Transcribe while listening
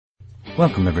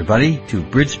Welcome, everybody, to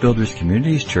Bridge Builders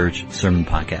Communities Church Sermon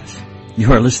Podcast.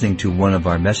 You are listening to one of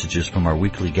our messages from our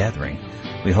weekly gathering.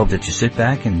 We hope that you sit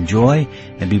back and enjoy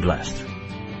and be blessed.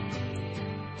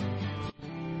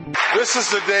 This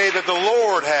is the day that the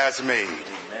Lord has made,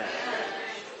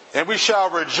 and we shall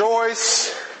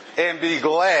rejoice and be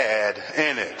glad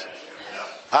in it.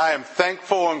 I am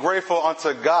thankful and grateful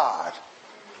unto God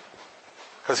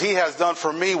because He has done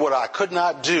for me what I could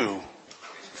not do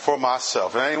for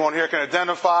myself. And anyone here can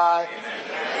identify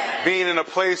being in a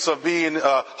place of being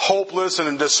hopeless and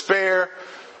in despair,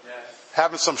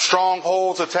 having some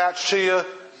strongholds attached to you,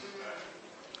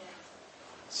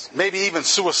 maybe even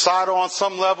suicidal on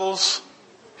some levels.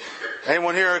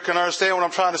 Anyone here can understand what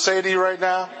I'm trying to say to you right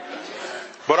now?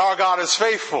 But our God is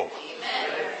faithful.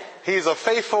 He's a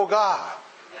faithful God.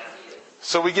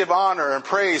 So we give honor and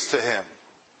praise to Him.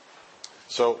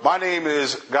 So my name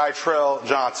is Guy Trell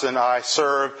Johnson. I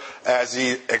serve as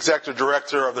the Executive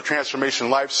Director of the Transformation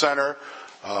Life Center.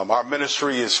 Our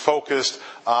ministry is focused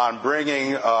on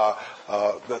bringing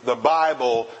the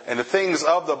Bible and the things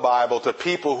of the Bible to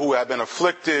people who have been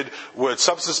afflicted with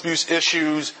substance abuse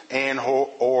issues and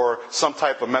or some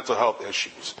type of mental health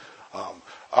issues.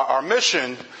 Our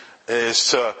mission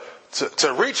is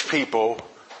to reach people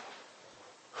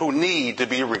who need to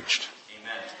be reached.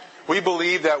 We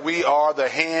believe that we are the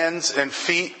hands and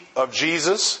feet of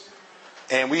Jesus,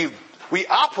 and we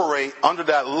operate under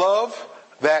that love,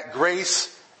 that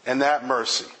grace, and that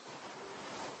mercy.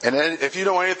 And if you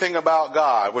know anything about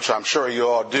God, which I'm sure you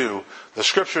all do, the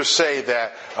scriptures say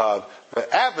that the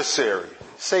adversary,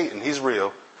 Satan, he's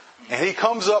real, and he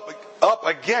comes up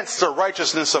against the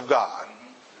righteousness of God.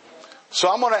 So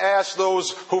I'm going to ask those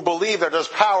who believe that there's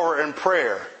power in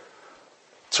prayer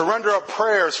to render up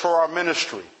prayers for our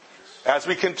ministry as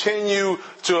we continue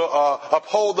to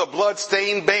uphold the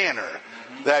bloodstained banner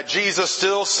that Jesus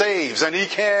still saves and He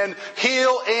can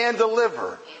heal and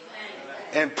deliver.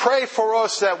 And pray for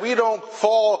us that we don't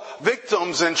fall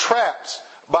victims and trapped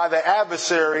by the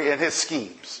adversary and his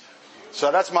schemes.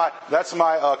 So that's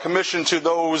my commission to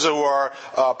those who are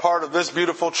part of this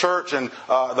beautiful church and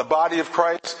the body of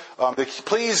Christ.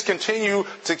 Please continue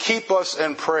to keep us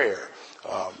in prayer.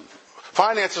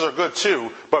 Finances are good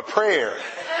too, but prayer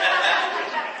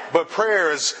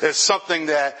is something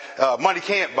that money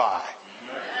can't buy.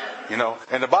 You know,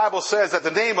 and the Bible says that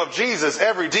the name of Jesus,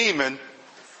 every demon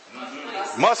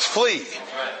must flee.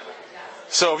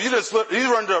 So if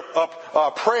you render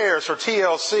up prayers for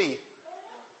TLC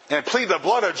and plead the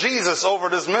blood of Jesus over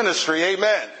this ministry,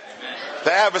 amen.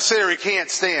 The adversary can't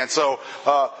stand. So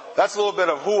that's a little bit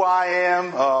of who I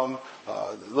am, a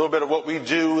little bit of what we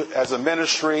do as a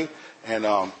ministry. And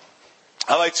I'd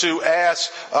like to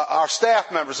ask our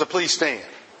staff members to please stand.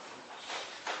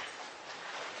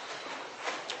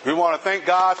 We want to thank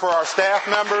God for our staff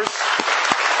members,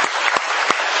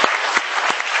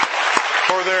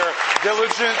 for their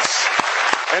diligence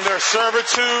and their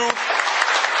servitude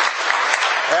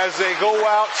as they go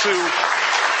out to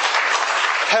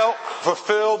help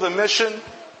fulfill the mission.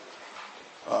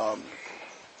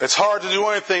 It's hard to do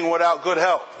anything without good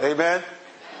help. Amen.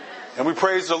 And we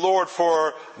praise the Lord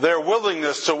for their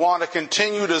willingness to want to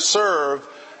continue to serve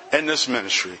in this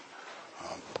ministry.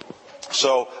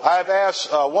 So I've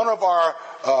asked one of our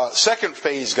second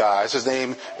phase guys, his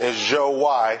name is Joe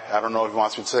Y. I don't know if he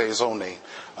wants me to say his own name.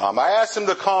 I asked him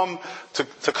to come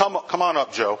on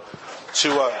up, Joe,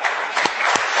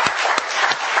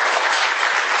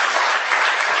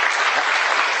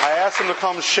 I asked him to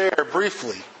come share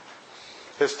briefly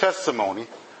his testimony,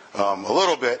 a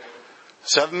little bit.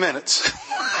 7 minutes.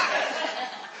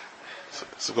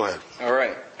 So go ahead. All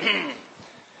right.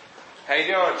 How you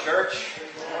doing, church?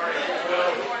 Good morning.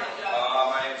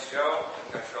 My name's Joe,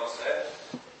 like Trell said.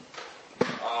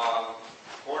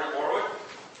 Born in Warwick.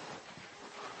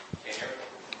 Can you hear me?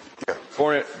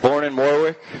 Yeah. Born in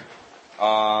Warwick.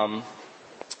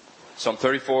 So I'm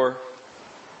 34,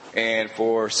 and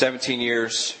for 17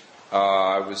 years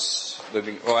I was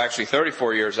living. Well, actually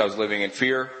 34 years I was living in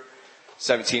fear.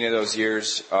 17 of those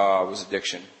years was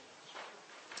addiction.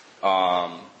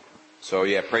 So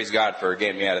yeah, praise God for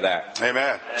getting me out of that.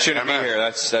 Amen. Shouldn't be here.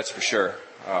 That's for sure.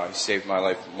 He saved my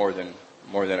life more than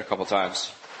a couple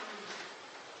times.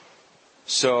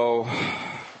 So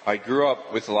I grew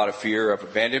up with a lot of fear of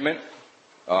abandonment.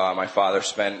 My father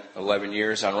spent 11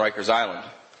 years on Rikers Island.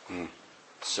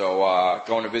 So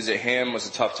going to visit him was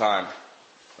a tough time.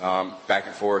 Back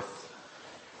and forth.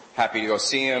 Happy to go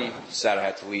see him. Sad I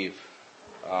had to leave.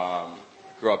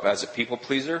 Grew up as a people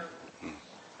pleaser.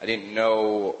 I didn't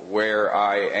know where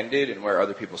I ended and where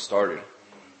other people started.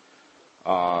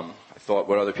 I thought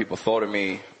what other people thought of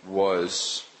me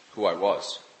was who I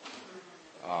was.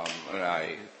 And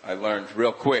I learned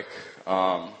real quick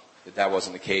that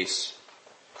wasn't the case.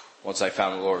 Once I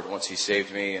found the Lord, once He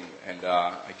saved me and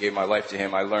I gave my life to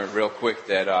Him, I learned real quick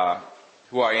that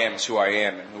who I am is who I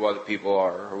am, and who other people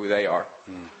are or who they are.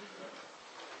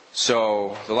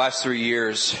 So the last 3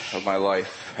 years of my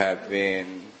life have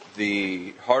been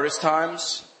the hardest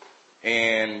times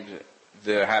and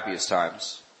the happiest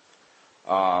times.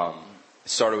 It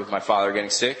started with my father getting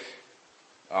sick,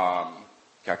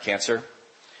 got cancer.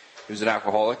 He was an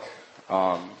alcoholic,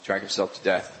 drank himself to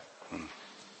death.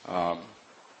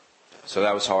 So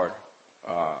that was hard.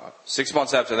 6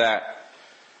 months after that,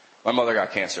 my mother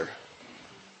got cancer.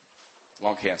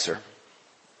 Lung cancer.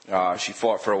 She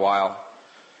fought for a while,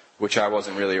 which I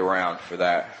wasn't really around for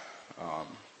that.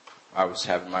 I was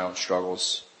having my own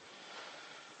struggles.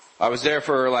 I was there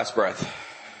for her last breath.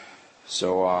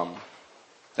 So,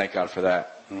 thank God for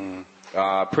that.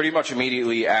 Pretty much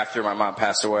immediately after my mom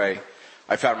passed away,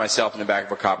 I found myself in the back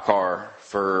of a cop car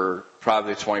for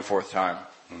probably the 24th time.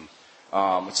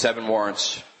 With 7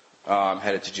 warrants,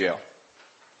 headed to jail.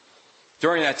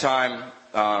 During that time,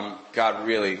 God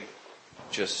really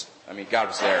God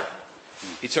was there.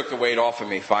 He took the weight off of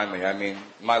me finally. I mean,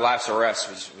 my last arrest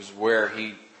was where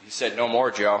he said, "No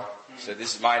more, Joe." He said,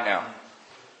 "This is mine now."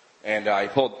 And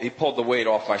he pulled the weight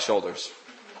off my shoulders.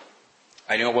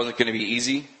 I knew it wasn't going to be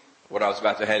easy, what I was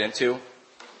about to head into.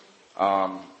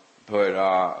 But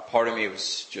part of me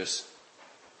was just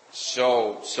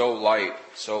so light.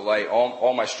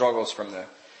 All my struggles from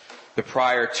the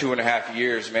prior 2.5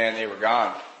 years, man, they were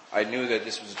gone. I knew that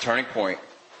this was a turning point.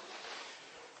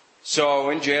 So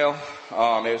in jail,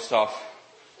 it was tough.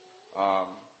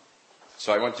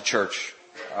 So I went to church.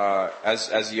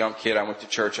 As a young kid, I went to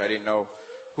church. I didn't know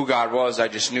who God was. I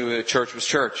just knew that church was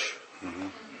church.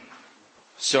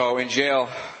 So in jail,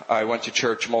 I went to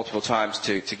church multiple times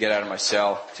to get out of my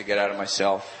cell, to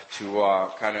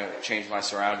kind of change my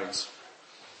surroundings.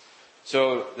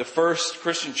 So the first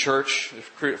Christian church,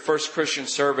 the first Christian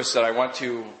service that I went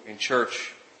to in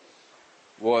church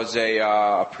was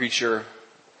a preacher,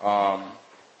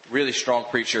 really strong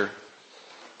preacher.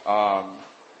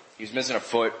 He was missing a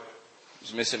foot. He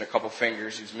was missing a couple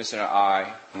fingers. He was missing an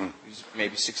eye. He was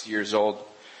maybe 60 years old.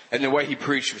 And the way he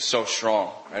preached was so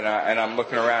strong. And I'm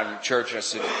looking around in church and I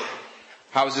said,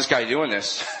 how is this guy doing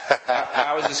this?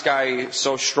 How is this guy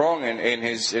so strong in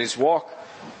his walk?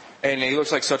 And he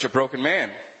looks like such a broken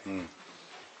man.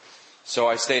 So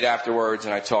I stayed afterwards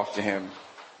and I talked to him.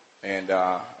 And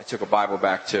I took a Bible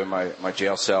back to my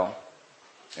jail cell.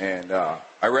 And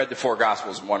I read the 4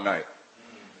 Gospels in one night.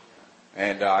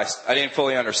 And I didn't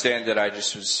fully understand that. I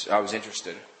was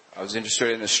interested. I was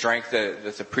interested in the strength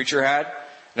that the preacher had.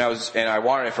 And I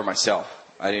wanted it for myself.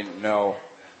 I didn't know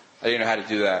how to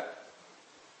do that.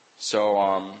 So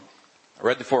I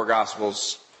read the 4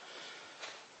 Gospels.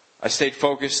 I stayed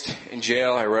focused in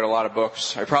jail. I read a lot of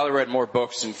books. I probably read more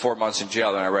books in 4 months in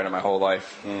jail than I read in my whole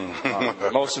life.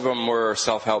 Most of them were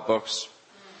self-help books.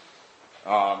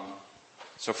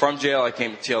 So from jail, I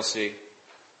came to TLC.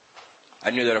 I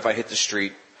knew that if I hit the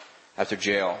street after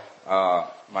jail,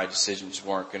 my decisions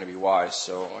weren't going to be wise.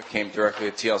 So I came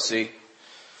directly to TLC.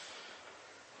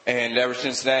 And ever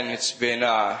since then, it's been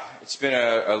a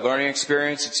learning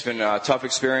experience. It's been a tough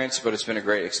experience, but it's been a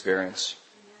great experience.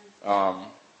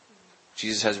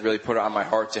 Jesus has really put it on my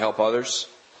heart to help others,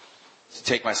 to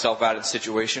take myself out of the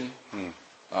situation.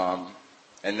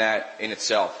 And that in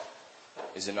itself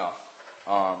is enough.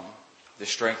 The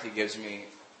strength He gives me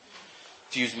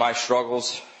to use my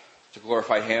struggles to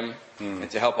glorify Him and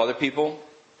to help other people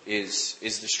is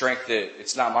the strength that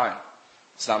it's not mine.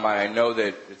 It's not mine. I know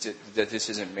that this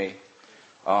isn't me.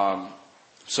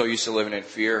 So used to living in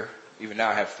fear. Even now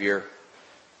I have fear.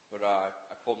 But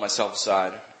I pulled myself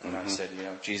aside and I said,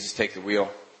 Jesus, take the wheel.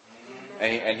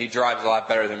 And He drives a lot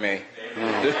better than me.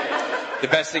 The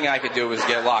best thing I could do was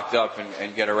get locked up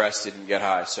and get arrested and get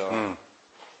high. So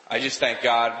I just thank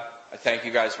God. I thank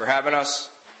you guys for having us.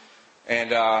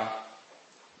 And,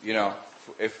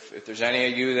 if there's any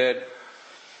of you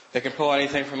that can pull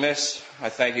anything from this, I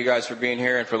thank you guys for being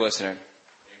here and for listening.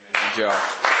 Amen. Joe.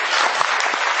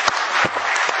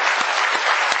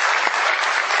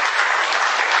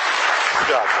 Good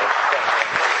job, Joe.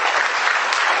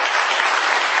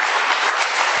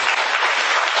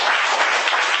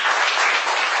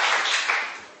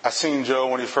 I seen Joe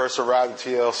when he first arrived at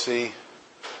TLC,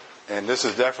 and this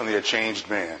is definitely a changed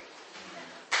man.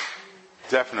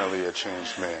 Definitely a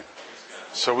changed man.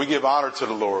 So we give honor to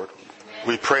the Lord.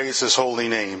 We praise His holy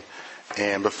name.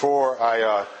 And before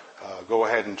I go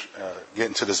ahead and get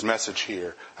into this message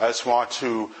here, I just want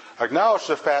to acknowledge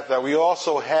the fact that we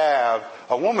also have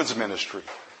a women's ministry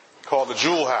called the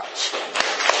Jewel House.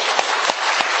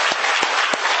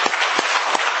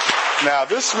 Now,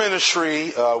 this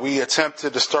ministry, we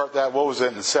attempted to start that, what was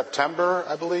it, in September,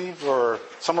 I believe, or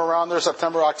somewhere around there,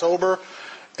 September, October,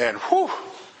 and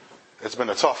it's been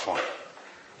a tough one.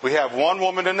 We have one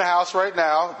woman in the house right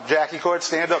now. Jackie, go ahead,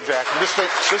 stand up, Jackie. Just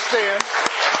stand.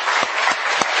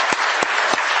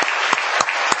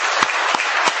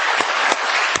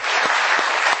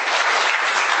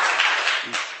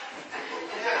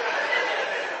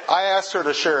 I asked her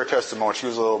to share her testimony. She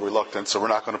was a little reluctant, so we're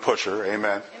not going to push her.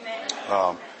 Amen.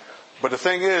 But the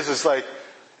thing is like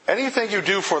anything you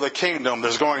do for the kingdom,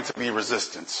 there's going to be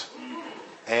resistance.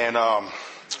 And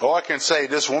all I can say,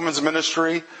 this women's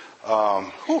ministry,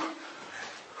 it's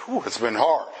been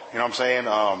hard. You know what I'm saying?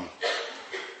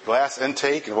 Last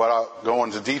intake, and without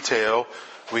going into detail,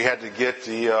 we had to get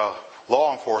the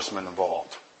law enforcement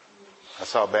involved.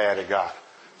 That's how bad it got.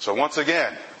 So once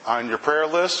again, on your prayer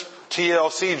list,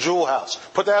 TLC Jewel House.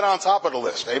 Put that on top of the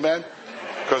list. Amen?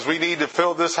 Because we need to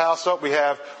fill this house up. We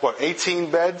have,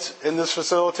 18 beds in this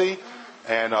facility.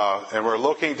 And we're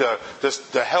looking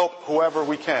to help whoever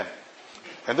we can.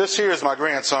 And this here is my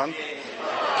grandson.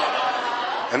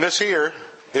 And this here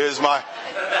is my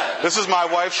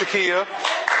wife, Shakia.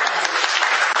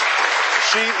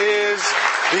 She is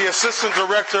the assistant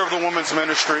director of the women's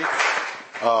ministry.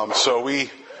 So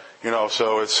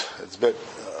it's a bit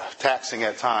taxing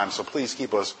at times. So please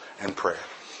keep us in prayer.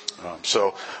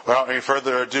 So without any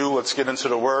further ado, let's get into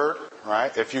the Word.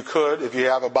 Right? If you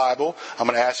have a Bible, I'm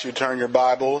going to ask you to turn your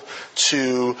Bible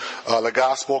to the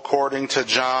Gospel according to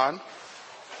John.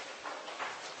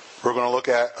 We're going to look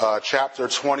at chapter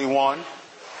 21.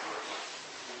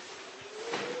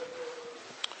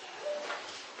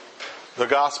 The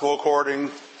Gospel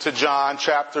according to John,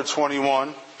 chapter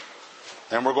 21.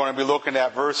 And we're going to be looking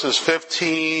at verses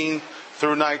 15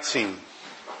 through 19.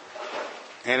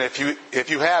 And if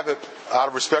you have it, out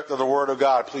of respect of the Word of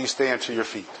God, please stand to your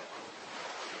feet.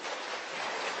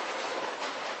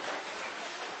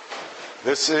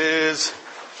 This is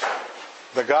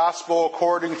the Gospel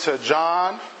according to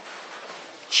John,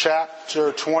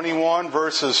 chapter 21,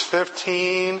 verses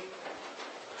 15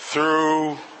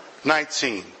 through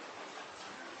 19.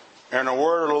 And the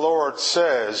word of the Lord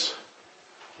says,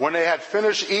 when they had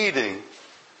finished eating,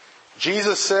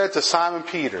 Jesus said to Simon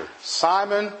Peter,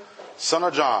 Simon, son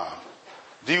of John,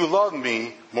 do you love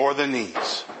me more than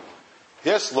these?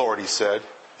 Yes, Lord, he said,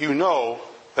 you know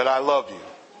that I love you.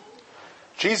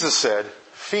 Jesus said,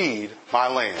 feed my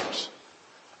lambs.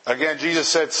 Again, Jesus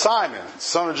said, Simon,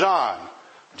 son of John,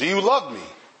 do you love me?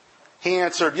 He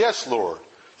answered, yes, Lord,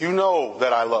 you know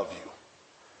that I love you.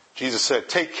 Jesus said,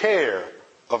 take care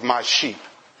of my sheep.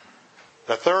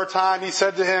 The third time he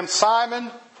said to him,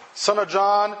 Simon, son of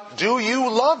John, do you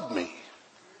love me?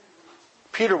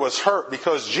 Peter was hurt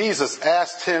because Jesus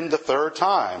asked him the third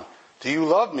time, do you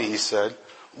love me? He said,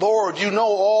 Lord, you know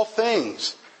all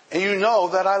things, and you know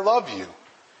that I love you.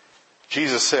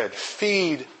 Jesus said,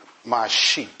 feed my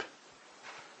sheep.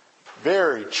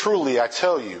 Very truly, I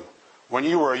tell you, when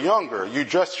you were younger, you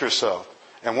dressed yourself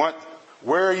and went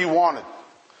where you wanted.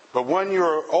 But when you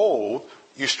are old,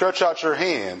 you stretch out your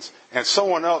hands, and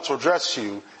someone else will dress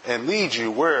you and lead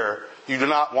you where you do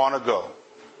not want to go.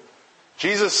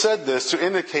 Jesus said this to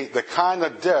indicate the kind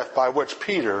of death by which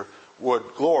Peter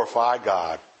would glorify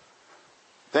God.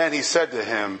 Then he said to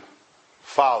him,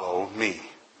 follow me.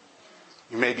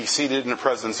 You may be seated in the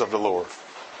presence of the Lord.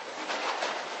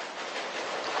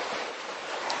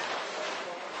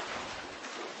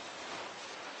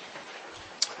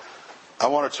 I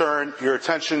want to turn your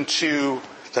attention to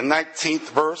the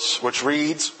 19th verse, which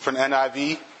reads from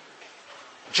NIV.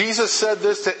 Jesus said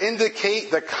this to indicate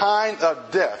the kind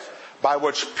of death by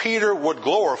which Peter would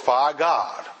glorify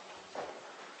God.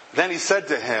 Then he said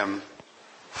to him,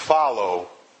 follow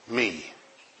me.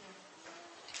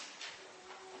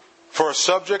 For a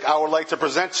subject I would like to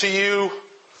present to you,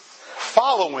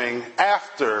 following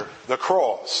after the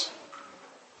cross.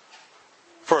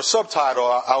 For a subtitle,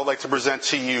 I would like to present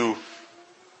to you,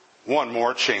 one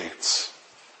more chance.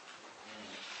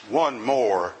 One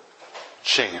more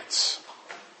chance.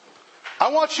 I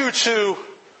want you to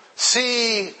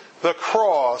see the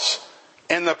cross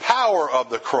and the power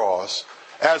of the cross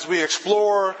as we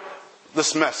explore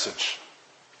this message.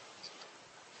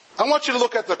 I want you to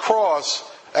look at the cross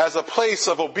as a place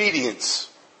of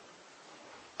obedience,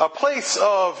 a place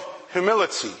of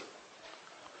humility,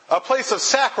 a place of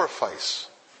sacrifice,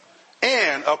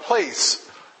 and a place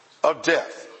of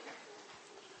death.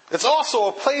 It's also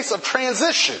a place of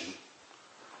transition.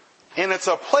 And it's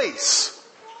a place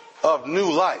of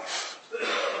new life.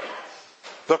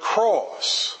 The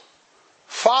cross.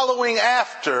 Following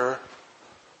after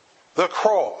the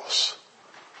cross.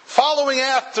 Following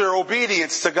after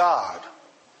obedience to God.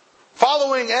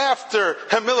 Following after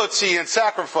humility and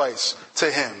sacrifice to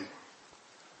Him.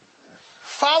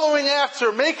 Following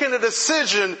after making a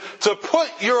decision to put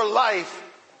your life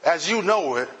as you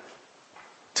know it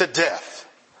to death.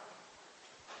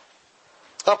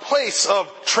 A place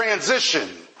of transition.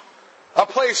 A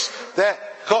place that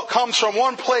comes from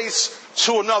one place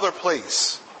to another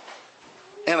place.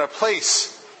 And a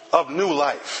place of new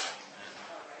life.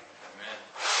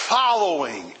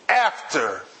 Following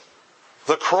after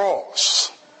the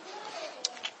cross.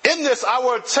 In this, I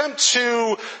will attempt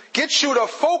to get you to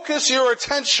focus your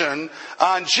attention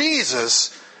on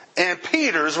Jesus and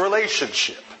Peter's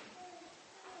relationship.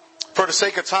 For the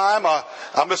sake of time,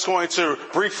 I'm just going to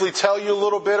briefly tell you a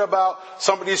little bit about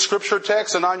some of these scripture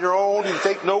texts, and on your own, you can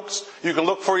take notes, you can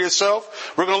look for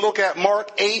yourself. We're going to look at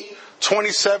Mark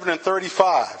 8:27 and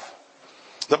 35.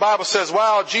 The Bible says,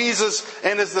 while Jesus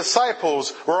and his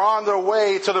disciples were on their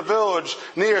way to the village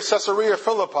near Caesarea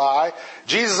Philippi,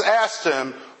 Jesus asked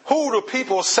them, who do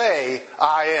people say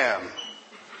I am?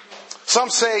 Some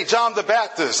say John the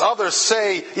Baptist, others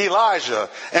say Elijah,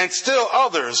 and still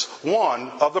others one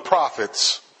of the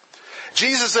prophets.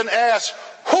 Jesus then asked,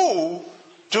 who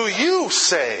do you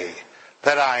say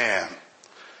that I am?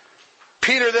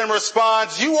 Peter then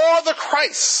responds, you are the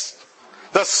Christ,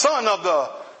 the Son of the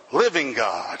living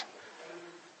God.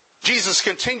 Jesus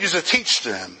continues to teach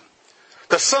them.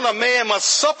 The Son of Man must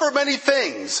suffer many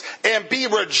things and be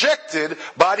rejected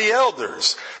by the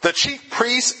elders, the chief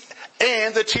priests,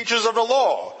 and the teachers of the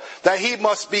law, that he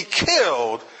must be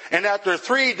killed and after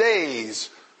 3 days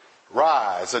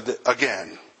rise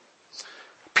again.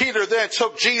 Peter then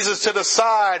took Jesus to the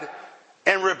side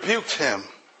and rebuked him.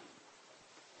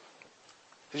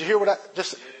 Did you hear what I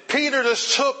just... Peter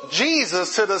just took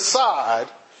Jesus to the side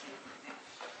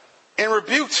and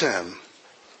rebuked him.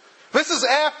 This is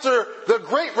after the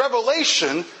great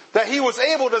revelation that he was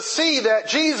able to see that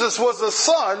Jesus was the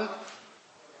Son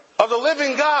of the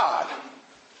living God.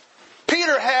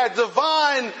 Peter had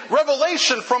divine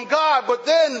revelation from God, but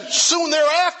then soon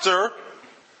thereafter,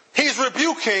 he's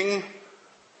rebuking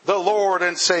the Lord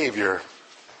and Savior.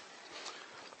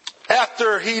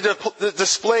 After he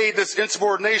displayed this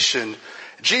insubordination,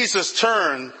 Jesus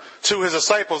turned to his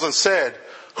disciples and said,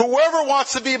 whoever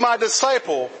wants to be my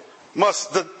disciple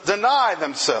must deny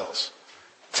themselves,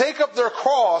 take up their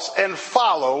cross and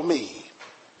follow me.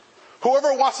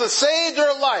 Whoever wants to save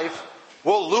their life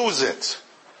will lose it.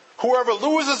 Whoever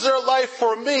loses their life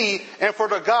for me and for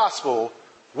the gospel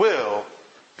will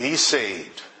be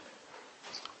saved.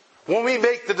 When we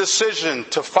make the decision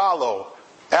to follow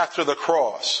after the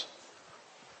cross,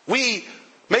 we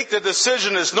make the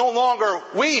decision it's no longer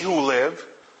we who live,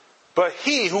 but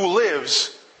he who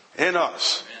lives in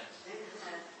us.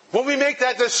 When we make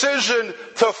that decision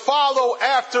to follow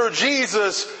after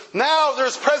Jesus, now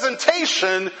there's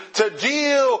presentation to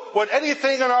deal with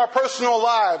anything in our personal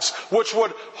lives which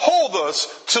would hold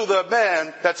us to the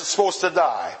man that's supposed to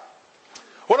die.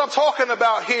 What I'm talking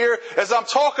about here is I'm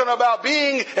talking about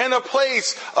being in a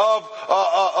place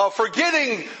of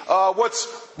forgetting what's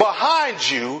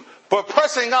behind you, but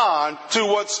pressing on to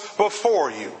what's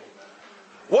before you.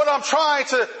 What I'm trying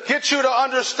to get you to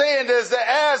understand is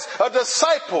that as a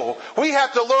disciple, we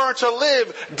have to learn to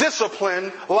live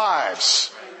disciplined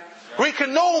lives. We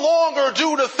can no longer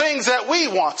do the things that we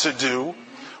want to do.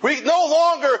 We no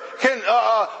longer can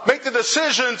make the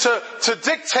decision to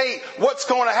dictate what's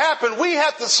going to happen. We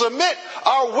have to submit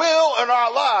our will and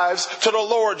our lives to the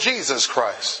Lord Jesus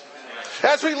Christ.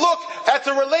 As we look at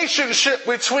the relationship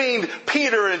between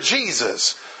Peter and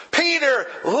Jesus, Peter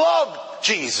loved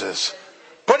Jesus.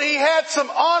 But he had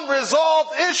some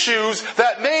unresolved issues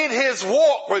that made his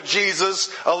walk with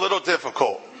Jesus a little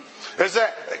difficult.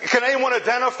 Can anyone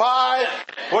identify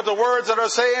what the words that are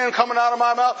saying coming out of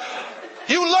my mouth?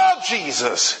 You love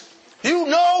Jesus. You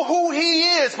know who he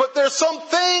is, but there's some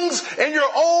things in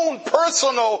your own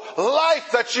personal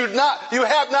life that you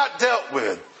have not dealt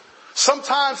with.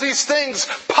 Sometimes these things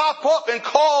pop up and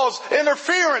cause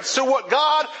interference to what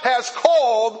God has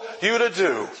called you to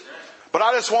do. But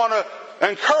I just want to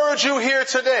encourage you here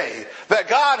today that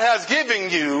God has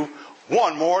given you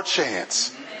one more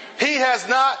chance. He has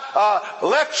not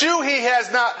left you. He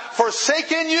has not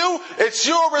forsaken you. It's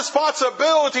your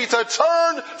responsibility to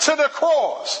turn to the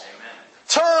cross.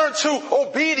 Turn to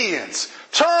obedience.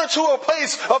 Turn to a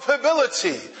place of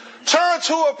humility. Turn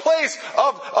to a place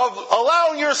of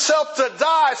allowing yourself to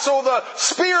die so the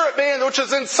spirit man which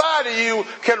is inside of you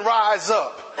can rise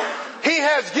up. He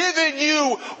has given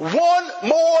you one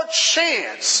more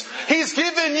chance. He's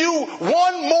given you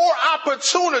one more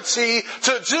opportunity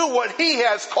to do what He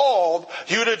has called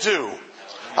you to do.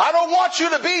 I don't want you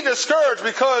to be discouraged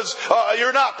because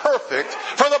you're not perfect.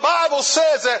 For the Bible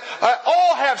says that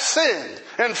all have sinned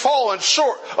and fallen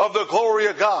short of the glory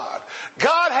of God.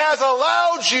 God has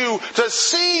allowed you to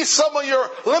see some of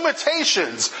your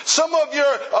limitations, some of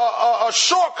your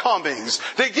shortcomings,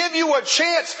 to give you a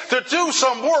chance to do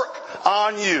some work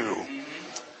on you.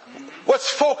 Let's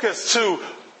focus to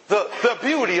the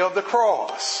beauty of the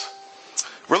cross.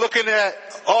 We're looking at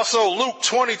also Luke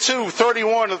 22,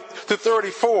 31 to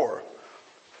 34.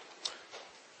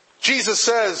 Jesus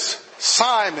says,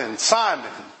 Simon,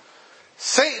 Simon,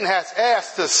 Satan has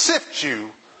asked to sift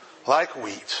you like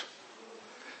wheat.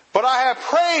 But I have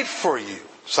prayed for you,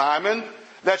 Simon,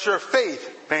 that your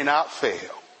faith may not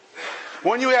fail.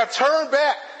 When you have turned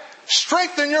back,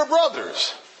 strengthen your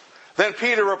brothers. Then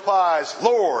Peter replies,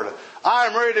 Lord, I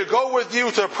am ready to go with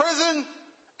you to prison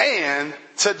and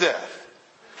to death.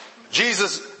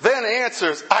 Jesus then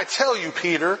answers, I tell you,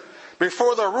 Peter,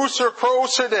 before the rooster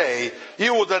crows today,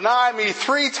 you will deny me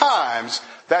 3 times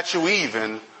that you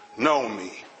even know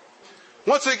me.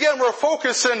 Once again, we're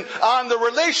focusing on the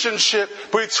relationship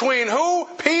between who?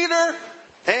 Peter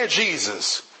and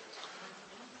Jesus.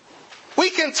 We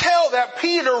can tell that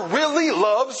Peter really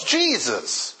loves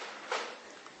Jesus.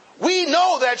 We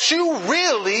know that you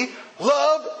really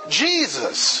love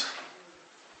Jesus.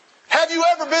 Have you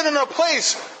ever been in a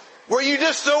place where you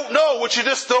just don't know what you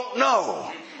just don't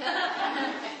know?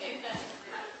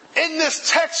 In this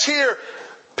text here,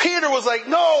 Peter was like,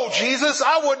 no, Jesus,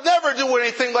 I would never do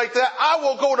anything like that. I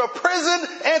will go to prison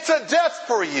and to death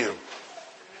for you.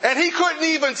 And he couldn't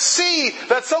even see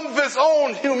that some of his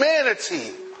own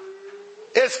humanity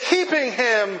is keeping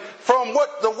him from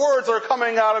what the words are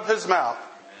coming out of his mouth.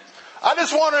 I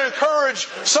just want to encourage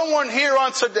someone here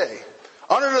on today,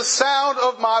 under the sound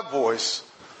of my voice.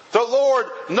 The Lord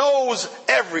knows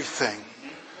everything.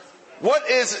 What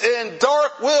is in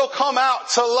dark will come out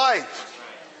to light.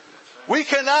 We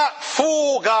cannot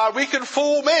fool God. We can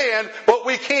fool man, but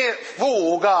we can't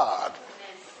fool God.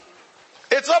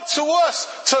 It's up to us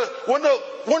to, when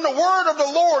the word of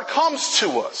the Lord comes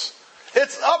to us,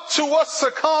 it's up to us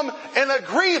to come in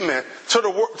agreement to the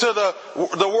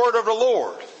word of the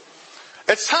Lord.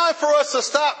 It's time for us to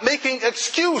stop making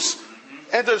excuse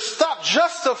and to stop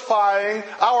justifying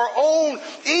our own,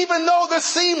 even though this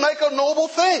seemed like a noble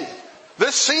thing.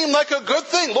 This seemed like a good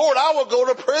thing. Lord, I will go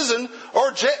to prison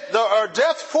or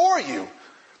death for you.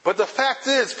 But the fact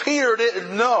is, Peter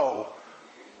didn't know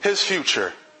his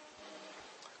future.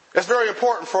 It's very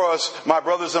important for us, my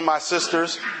brothers and my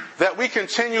sisters, that we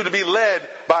continue to be led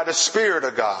by the Spirit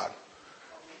of God.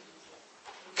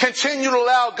 Continue to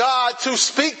allow God to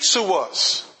speak to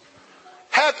us.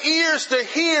 Have ears to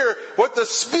hear what the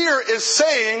Spirit is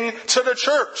saying to the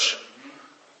church.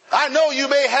 I know you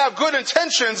may have good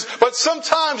intentions, but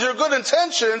sometimes your good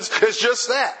intentions is just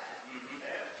that.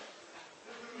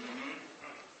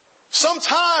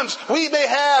 Sometimes we may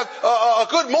have a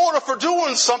good motive for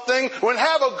doing something and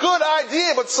have a good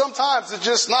idea, but sometimes it's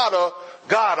just not a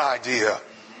God idea.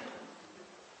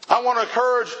 I want to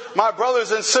encourage my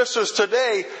brothers and sisters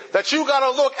today that you got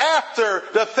to look after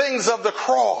the things of the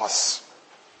cross.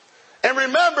 And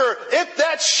remember, if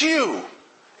that's you,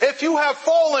 if you have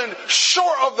fallen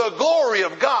short of the glory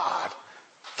of God,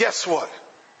 guess what?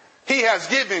 He has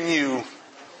given you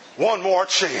one more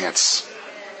chance.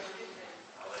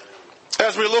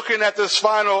 As we're looking at this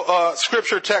final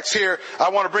scripture text here, I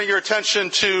want to bring your attention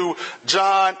to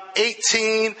John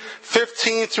 18,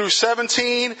 15 through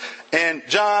 17, and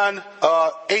John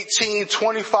 18,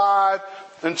 25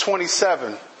 and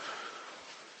 27.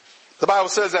 The Bible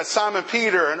says that Simon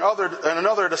Peter and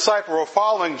another disciple were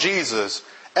following Jesus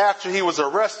after he was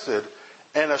arrested,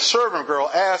 and a servant girl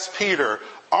asked Peter,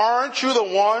 aren't you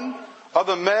one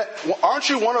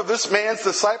of this man's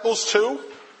disciples too?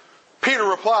 Peter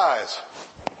replies,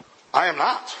 I am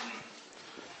not.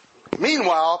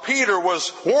 Meanwhile, Peter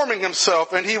was warming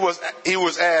himself and he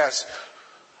was asked,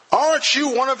 aren't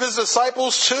you one of his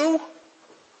disciples too?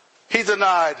 He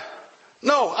denied,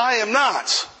 no, I am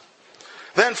not.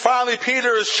 Then finally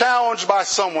Peter is challenged by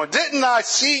someone. Didn't I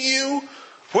see you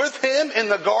with him in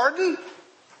the garden?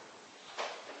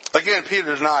 Again,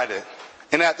 Peter denied it.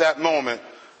 And at that moment,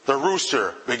 the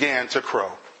rooster began to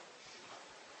crow.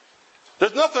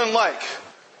 There's nothing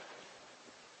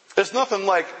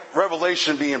like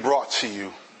revelation being brought to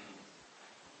you.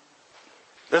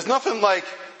 There's nothing like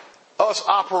us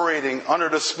operating under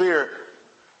the Spirit.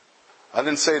 I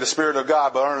didn't say the Spirit of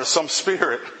God, but under some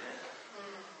spirit.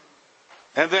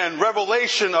 And then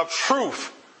revelation of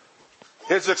truth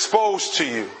is exposed to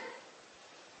you.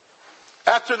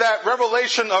 After that,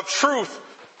 revelation of truth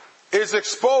is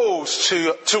exposed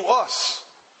to us.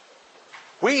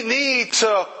 We need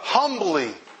to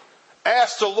humbly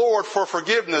ask the Lord for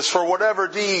forgiveness for whatever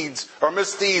deeds or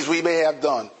misdeeds we may have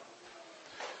done.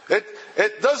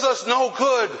 It does us no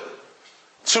good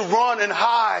to run and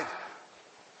hide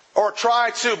or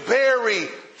try to bury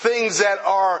things that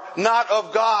are not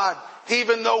of God,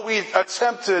 even though we've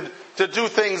attempted to do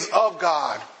things of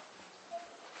God.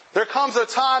 There comes a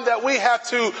time that we have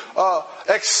to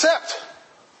accept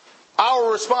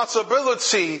our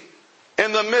responsibility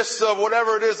in the midst of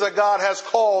whatever it is that God has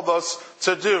called us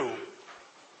to do.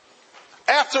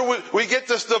 After we get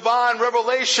this divine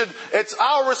revelation, it's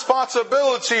our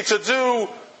responsibility to do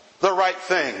the right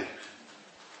thing.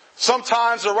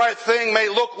 Sometimes the right thing may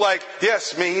look like,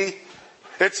 yes, me.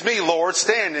 It's me, Lord,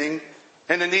 standing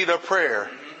in the need of prayer.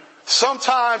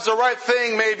 Sometimes the right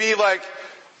thing may be like,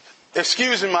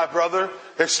 excuse me, my brother.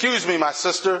 Excuse me, my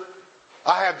sister.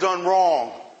 I have done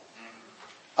wrong.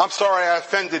 I'm sorry I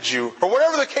offended you. Or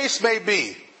whatever the case may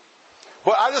be.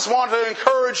 But I just want to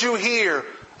encourage you here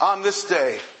on this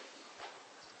day.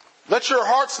 Let your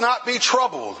hearts not be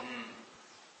troubled.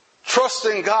 Trust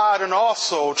in God and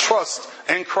also trust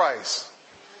in Christ.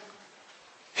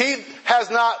 He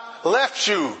has not left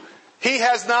you. He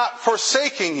has not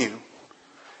forsaken you.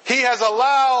 He has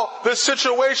allowed this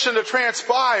situation to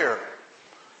transpire.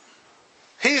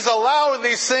 He's allowing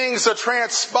these things to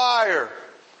transpire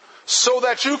so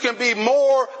that you can be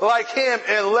more like Him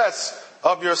and less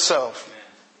of yourself.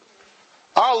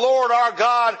 Our Lord, our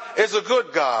God, is a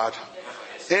good God,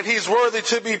 and He's worthy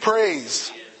to be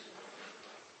praised.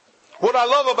 What I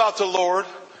love about the Lord,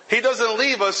 He doesn't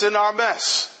leave us in our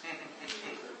mess.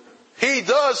 He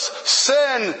does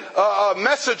send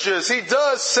messages. He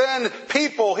does send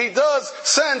people. He does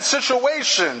send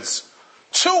situations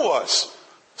to us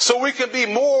so we can be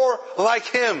more like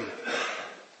Him.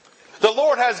 The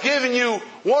Lord has given you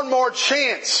one more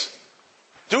chance.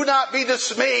 Do not be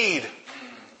dismayed.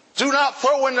 Do not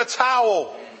throw in the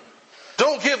towel.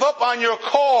 Don't give up on your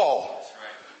call.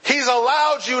 He's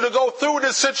allowed you to go through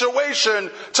this situation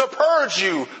to purge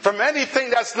you from anything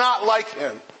that's not like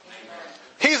Him.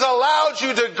 He's allowed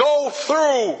you to go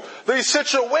through these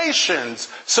situations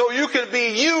so you can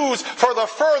be used for the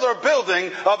further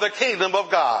building of the kingdom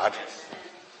of God.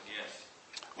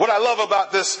 What I love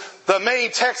about this, the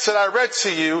main text that I read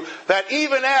to you, that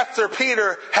even after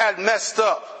Peter had messed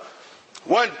up,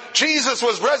 when Jesus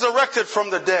was resurrected from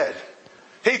the dead,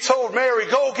 He told Mary,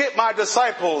 go get my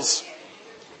disciples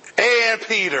and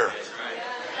Peter.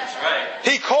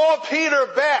 He called Peter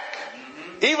back,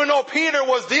 even though Peter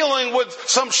was dealing with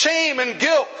some shame and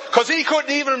guilt, because he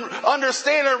couldn't even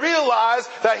understand and realize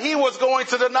that he was going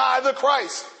to deny the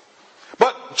Christ.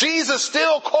 But Jesus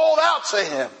still called out to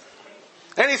him.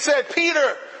 And He said,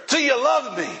 Peter, do you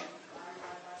love me?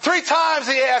 3 times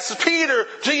He asked, Peter,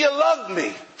 do you love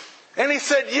me? And he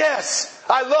said, yes,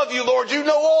 I love you, Lord. You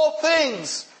know all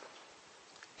things.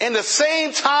 In the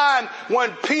same time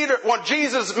when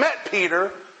Jesus met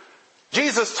Peter,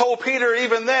 Jesus told Peter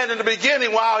even then in the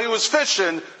beginning while he was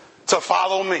fishing to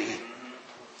follow me.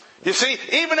 You see,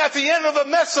 even at the end of the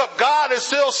mess up, God is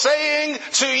still saying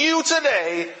to you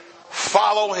today,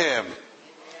 follow Him.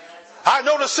 I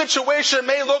know the situation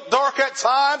may look dark at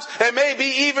times and may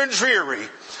be even dreary.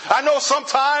 I know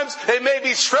sometimes it may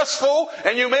be stressful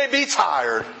and you may be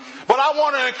tired. But I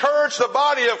want to encourage the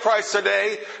body of Christ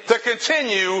today to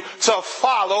continue to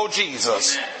follow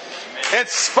Jesus. In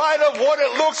spite of what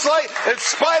it looks like, in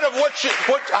spite of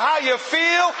how you feel,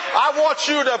 I want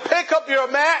you to pick up your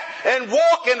mat and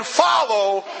walk and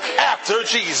follow after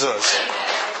Jesus.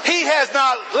 He has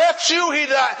not left you. He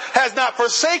has not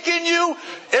forsaken you.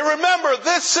 And remember,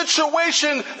 this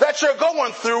situation that you're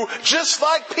going through, just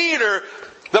like Peter,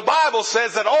 the Bible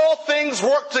says that all things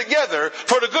work together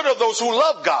for the good of those who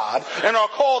love God and are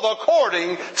called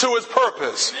according to His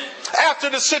purpose. After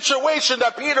the situation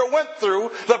that Peter went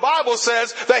through, the Bible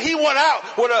says that he went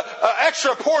out with an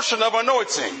extra portion of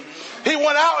anointing. He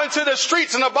went out into the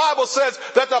streets, and the Bible says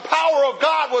that the power of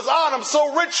God was on him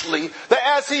so richly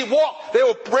that as he walked, they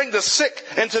would bring the sick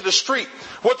into the street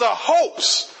with the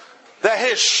hopes that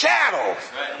his shadow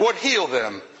would heal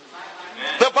them.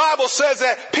 The Bible says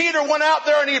that Peter went out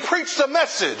there and he preached a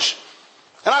message.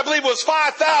 And I believe it was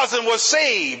 5,000 was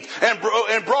saved and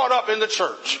brought up in the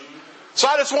church. So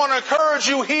I just want to encourage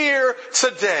you here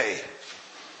today.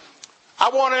 I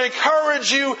want to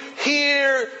encourage you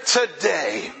here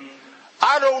today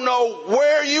I don't know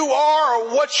where you are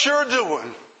or what you're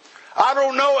doing. I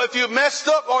don't know if you messed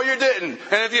up or you didn't.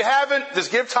 And if you haven't,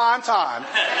 just give time.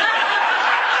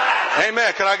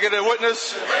 Amen. Can I get a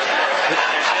witness?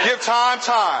 Give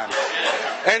time.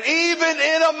 And even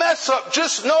in a mess up,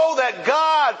 just know that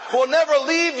God will never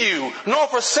leave you nor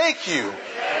forsake you.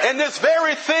 And this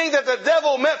very thing that the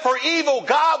devil meant for evil,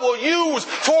 God will use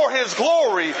for His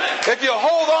glory if you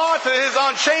hold on to His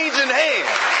unchanging hand.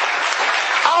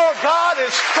 Our God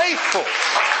is faithful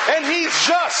and He's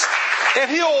just, and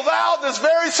He'll allow this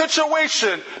very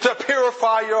situation to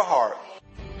purify your heart.